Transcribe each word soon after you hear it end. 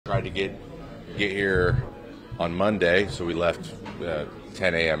tried to get here on Monday, so we left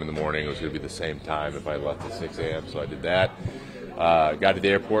 10 a.m. in the morning. It was going to be the same time if I left at 6 a.m., so I did that. Got to the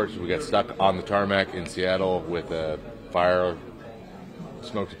airport, so we got stuck on the tarmac in Seattle with a fire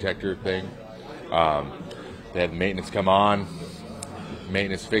smoke detector thing. They had maintenance come on.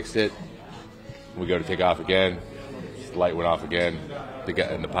 Maintenance fixed it. We go to take off again. The light went off again.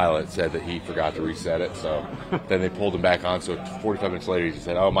 And the pilot said that he forgot to reset it. So then they pulled him back on. So 45 minutes later, he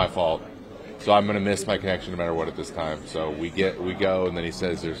said, "Oh, my fault. So I'm going to miss my connection no matter what at this time." So we go, and then he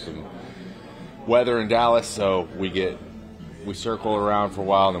says there's some weather in Dallas. So we circle around for a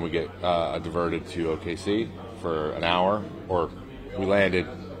while, and then we get diverted to OKC for an hour. Or we landed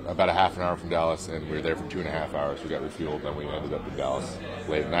about a half an hour from Dallas, and we were there for 2.5 hours. We got refueled, and then we ended up in Dallas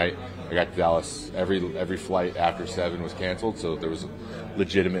late at night. I got to Dallas. Every flight after 7 was canceled, so there was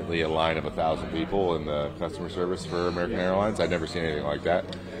legitimately a line of 1,000 people in the customer service for American Airlines. I'd never seen anything like that.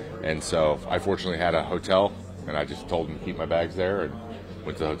 And so I fortunately had a hotel, and I just told them to keep my bags there, and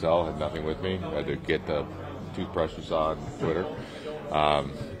went to the hotel, had nothing with me. I had to get the toothbrush you saw on Twitter.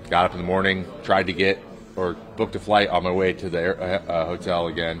 Got up in the morning, tried to get or booked a flight on my way to the hotel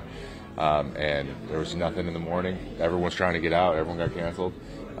again, and there was nothing in the morning. Everyone's trying to get out. Everyone got canceled.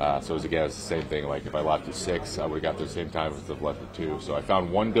 So it was the same thing. Like if I left at 6, I would have got there the same time as if I left at 2. So I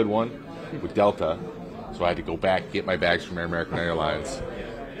found one good one with Delta. So I had to go back, get my bags from American Airlines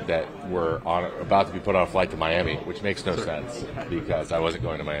that were about to be put on a flight to Miami, which makes no sense because I wasn't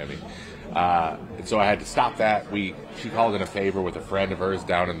going to Miami. And so I had to stop that. She called in a favor with a friend of hers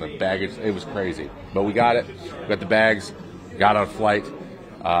down in the baggage. It was crazy. But we got it. We got the bags, got on a flight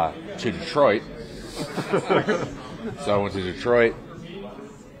to Detroit. So I went to Detroit.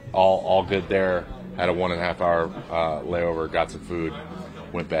 All good there. Had a 1.5 hour layover. Got some food.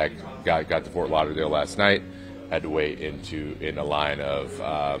 Went back. Got to Fort Lauderdale last night. Had to wait in a line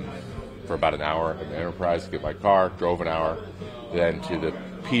for about an hour at the Enterprise to get my car. Drove an hour. Then to the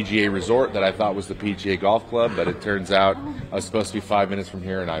PGA Resort that I thought was the PGA Golf Club, but it turns out I was supposed to be 5 minutes from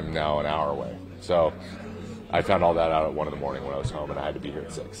here, and I'm now an hour away. So I found all that out at 1 in the morning when I was home, and I had to be here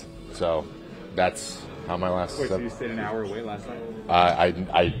at 6. So that's how my last. Wait, so you stayed an hour away last night?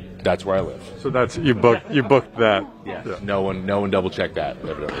 I that's where I live. So that's you booked that. Yeah. No one double checked that,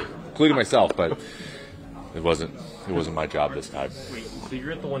 evidently, including myself. But it wasn't my job this time. Wait, so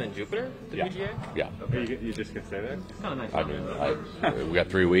you're at the one in Jupiter, the PGA? Yeah. Okay, you just can stay there? It's kind of nice. I mean, we got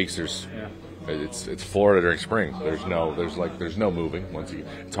 3 weeks. It's Florida during spring. There's no moving.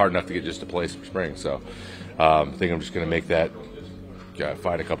 It's hard enough to get just a place for spring. So I think I'm just going to make that.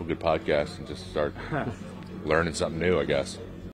 Find a couple good podcasts and just start learning something new, I guess.